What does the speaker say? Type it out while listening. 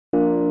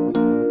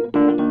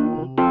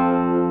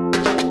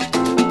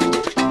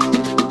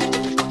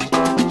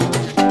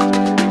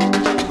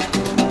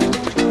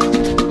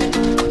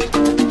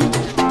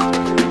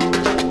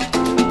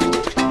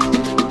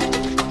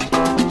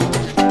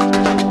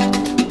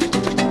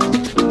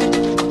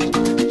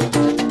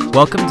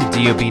Welcome to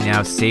DOB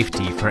Now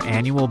Safety for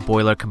annual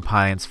boiler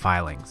compliance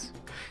filings.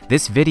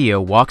 This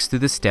video walks through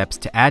the steps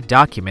to add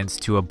documents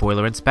to a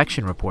boiler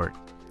inspection report.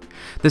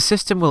 The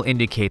system will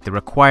indicate the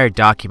required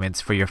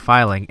documents for your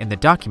filing in the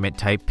document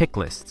type pick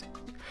list.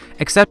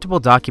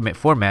 Acceptable document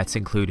formats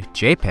include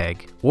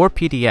JPEG or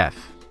PDF.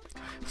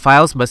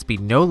 Files must be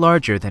no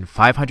larger than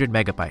 500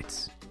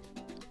 megabytes.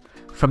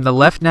 From the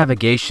left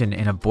navigation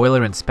in a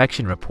boiler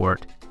inspection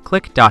report,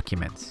 click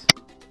Documents.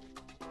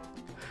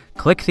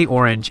 Click the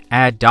orange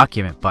Add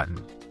Document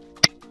button.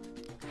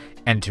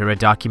 Enter a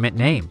document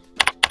name.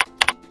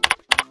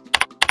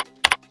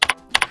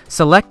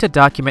 Select a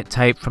document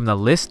type from the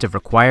list of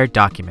required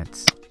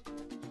documents.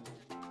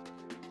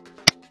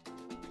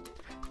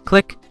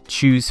 Click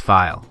Choose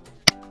File.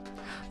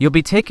 You'll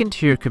be taken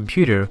to your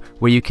computer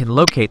where you can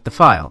locate the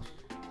file.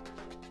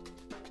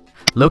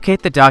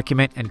 Locate the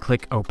document and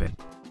click Open.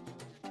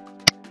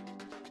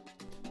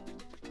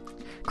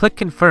 Click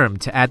Confirm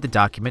to add the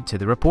document to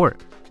the report.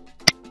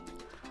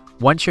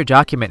 Once your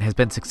document has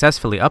been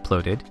successfully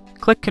uploaded,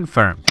 click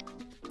Confirm.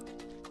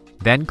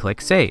 Then click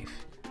Save.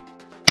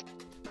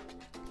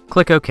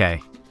 Click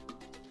OK.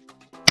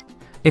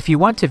 If you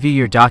want to view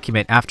your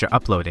document after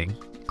uploading,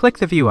 click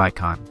the View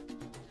icon.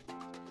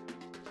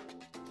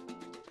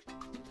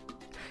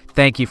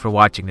 Thank you for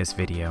watching this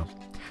video.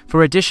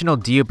 For additional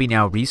DOB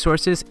Now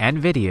resources and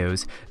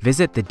videos,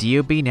 visit the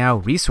DOB Now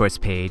resource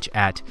page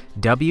at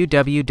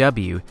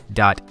www.nyc.gov/DOB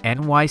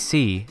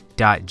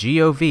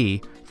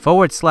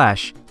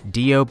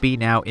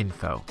Now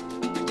info.